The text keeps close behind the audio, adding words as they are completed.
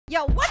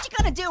Yo, what you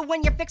gonna do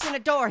when you're fixing a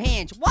door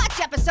hinge? Watch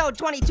episode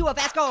 22 of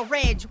Ask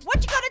Orange. What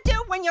you gonna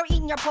do when you're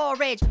eating your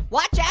porridge?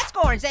 Watch Ask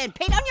Orange and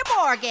paint on your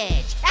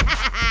mortgage.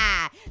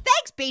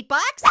 Thanks,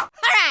 Beatbox. All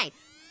right,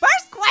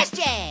 first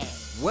question.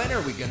 When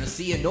are we gonna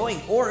see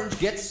annoying Orange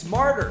get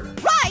smarter?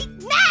 Right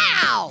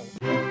now!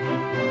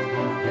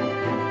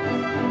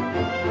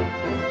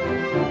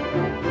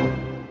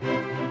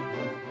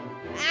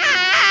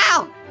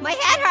 Ow! My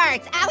head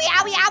hurts! Owie,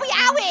 owie, owie,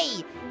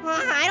 owie!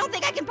 I don't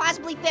think I can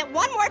possibly fit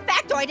one more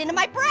factoid into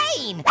my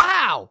brain!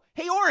 Wow!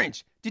 Hey,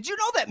 Orange, did you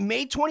know that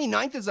May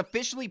 29th is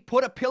officially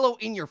Put a Pillow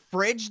in Your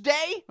Fridge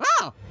Day?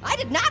 Oh, I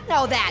did not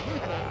know that.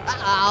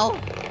 Uh-oh.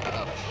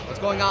 Uh-oh. What's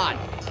going on?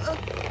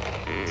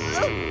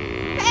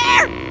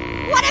 Pear!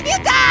 What have you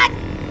done?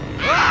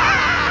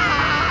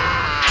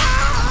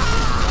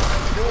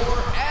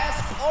 For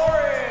Ask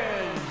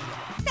Orange!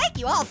 Thank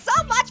you all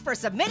so much for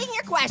submitting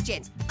your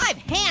questions. I've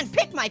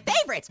hand-picked my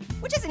favorites,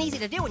 which isn't easy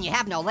to do when you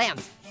have no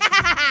limbs.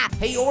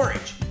 Hey,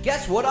 Orange,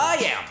 guess what I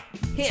am?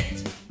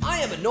 Hint, I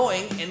am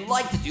annoying and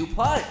like to do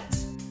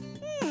puns.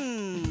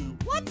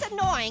 What's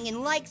annoying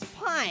and likes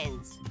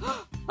puns?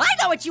 I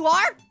know what you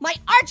are! My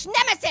arch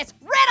nemesis,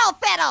 Riddle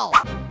Fiddle!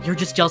 You're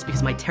just jealous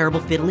because my terrible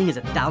fiddling is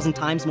 1,000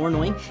 times more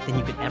annoying than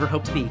you could ever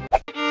hope to be.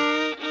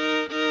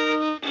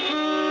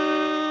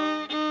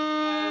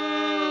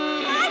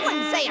 I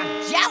wouldn't say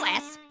I'm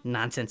jealous.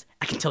 Nonsense.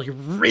 I can tell you're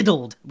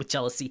riddled with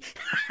jealousy.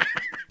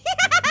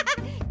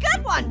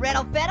 Good one,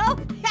 Riddle Fiddle.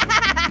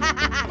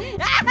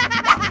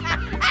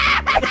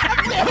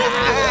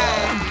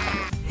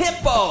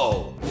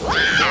 Hippo!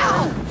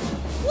 Wow!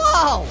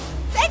 Whoa!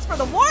 Thanks for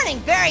the warning,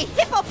 very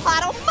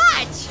hippopoto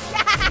much!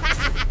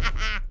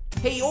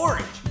 Hey,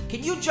 Orange,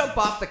 can you jump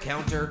off the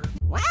counter?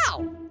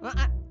 Wow!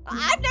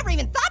 I've never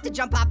even thought to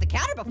jump off the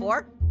counter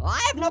before. I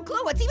have no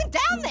clue what's even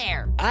down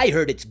there. I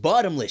heard it's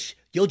bottomless.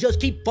 You'll just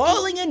keep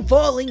falling and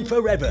falling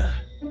forever.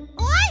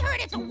 I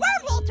heard it's a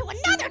wormhole to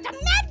another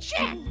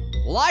dimension.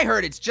 Well, I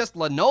heard it's just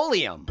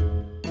linoleum.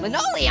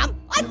 Linoleum?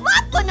 I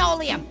love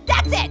linoleum!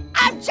 That's it!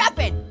 I'm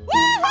jumping!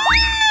 Woohoo!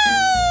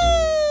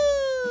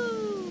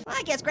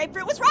 I guess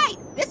Grapefruit was right.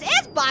 This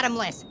is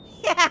bottomless.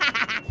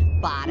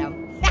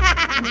 Bottom.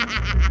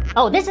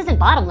 Oh, this isn't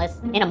bottomless.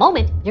 In a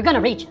moment, you're gonna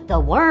reach the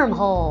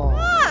wormhole.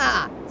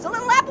 Ah, so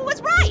Little Apple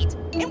was right.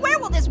 And where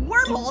will this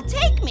wormhole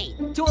take me?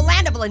 To a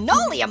land of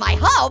linoleum, I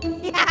hope.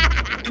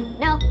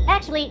 No,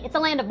 actually, it's a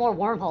land of more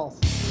wormholes.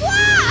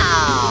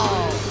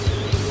 Wow!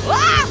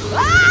 Ah,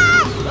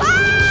 ah,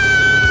 ah!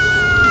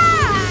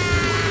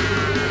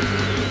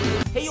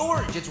 Hey,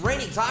 Orange, it's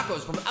raining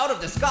tacos from out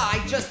of the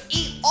sky. Just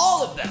eat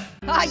all of them.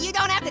 Oh, you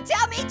don't have to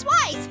tell me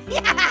twice.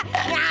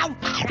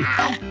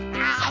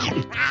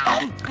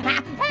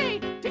 Hey,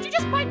 did you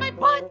just bite my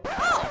butt?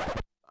 Oh,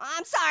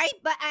 I'm sorry,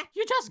 but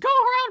You just go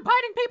around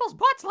biting people's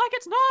butts like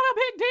it's not a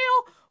big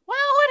deal.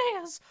 Well,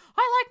 it is.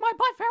 I like my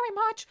butt very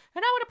much,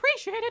 and I would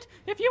appreciate it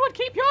if you would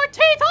keep your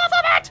teeth off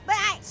of it.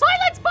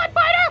 Silence, butt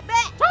biter!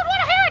 Don't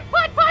want to hear it,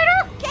 butt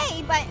biter!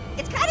 Okay, but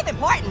it's kind of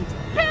important.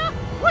 Yeah,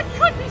 what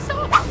could be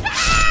so?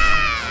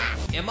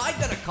 Am I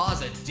gonna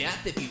cause a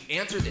death if you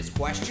answer this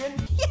question?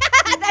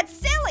 Yeah, that's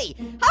silly.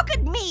 How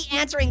could me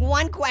answering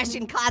one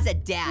question cause a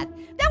death?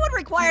 That would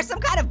require some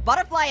kind of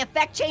butterfly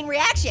effect chain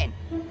reaction.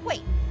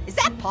 Wait, is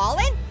that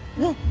pollen?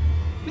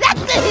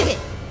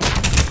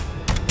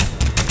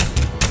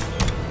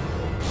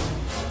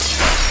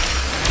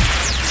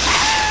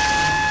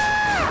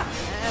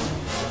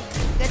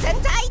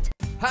 Gesundheit?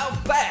 How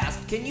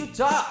fast can you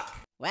talk?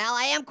 Well,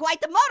 I am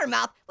quite the motor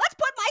mouth. Let's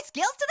put my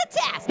skills to the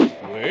test.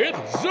 With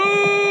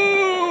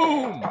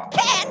Zoom!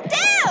 Can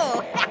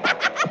do!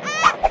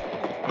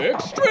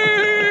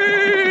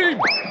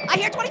 Extreme! I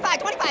hear 25.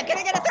 Can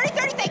I get a 30?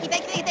 Thank you.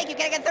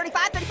 Can I get a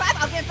 35?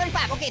 I'll get a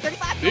 35. Okay,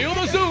 35. Feel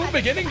the Zoom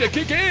beginning to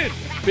kick in.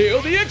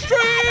 Feel the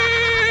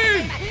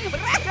extreme!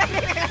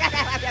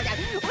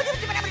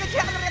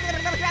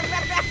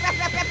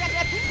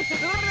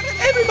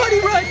 Everybody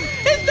run!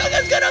 His tongue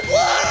is gonna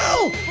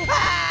blow!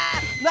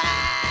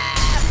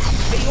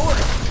 Hey,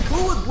 Orange, who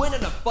would win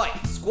in a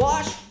fight,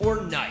 squash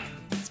or knife?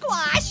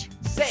 Squash.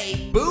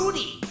 Say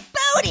booty.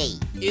 Booty.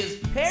 Is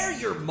Pear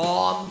your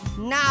mom?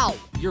 No.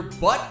 Your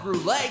butt grew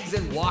legs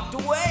and walked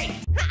away.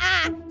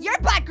 Your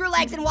butt grew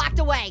legs and walked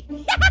away.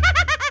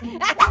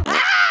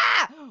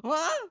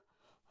 Huh?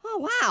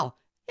 Oh, wow.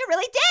 It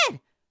really did.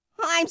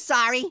 I'm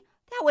sorry.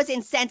 That was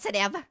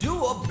insensitive.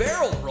 Do a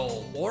barrel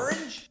roll,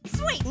 Orange.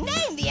 Sweet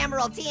name, the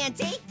Emerald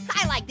TNT.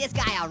 I like this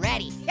guy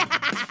already.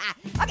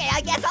 Okay,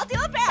 I guess I'll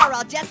do a barrel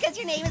roll just because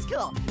your name is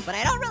cool. But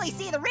I don't really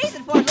see the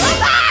reason for it.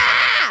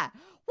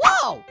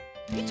 Whoa!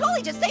 You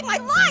totally just saved my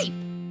life.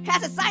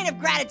 As a sign of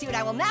gratitude,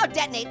 I will now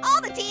detonate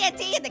all the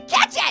TNT in the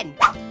kitchen.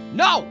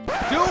 No,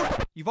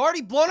 dude, you've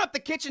already blown up the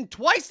kitchen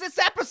twice this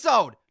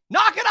episode.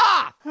 Knock it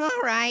off!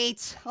 All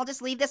right, I'll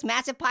just leave this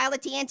massive pile of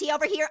TNT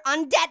over here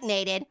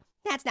undetonated.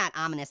 That's not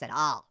ominous at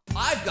all.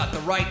 I've got the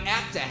right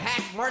app to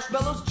hack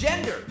Marshmallow's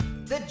gender.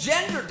 The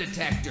gender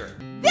detector.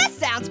 This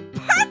sounds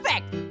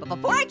perfect! But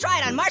before I try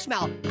it on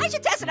Marshmallow, I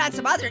should test it on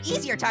some other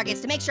easier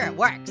targets to make sure it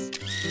works.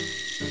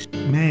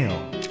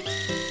 Male.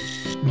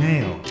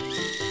 male.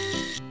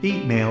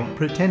 Female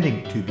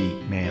pretending to be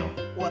male.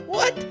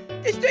 What?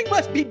 This thing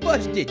must be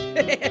busted.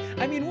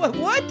 I mean,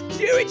 what?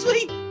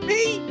 Seriously?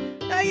 Me?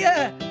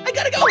 I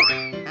gotta go.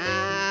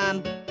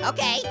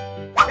 Okay.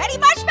 Ready,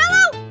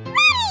 Marshmallow?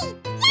 Ready!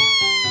 Yay!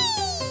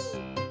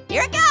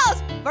 Here it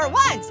goes, for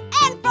once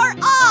and for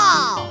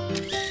all.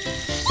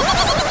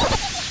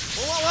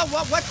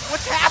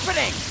 What's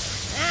happening?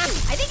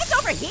 I think it's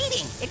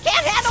overheating. It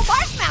can't handle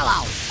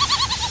marshmallow.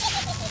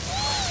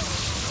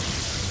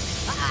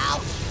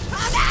 Uh-oh.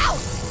 Oh, no!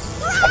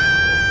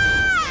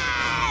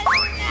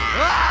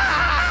 Run!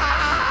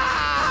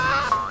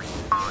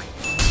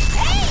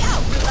 Hey,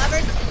 blue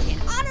lovers! In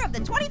honor of the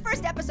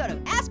 21st episode of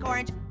Ask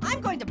Orange,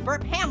 I'm going to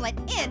burp Hamlet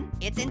in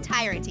its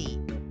entirety.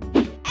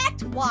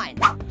 Act 1.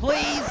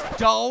 Please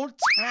don't.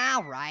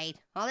 All right.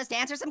 I'll just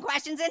answer some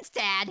questions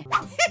instead.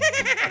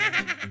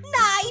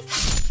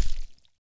 Knife!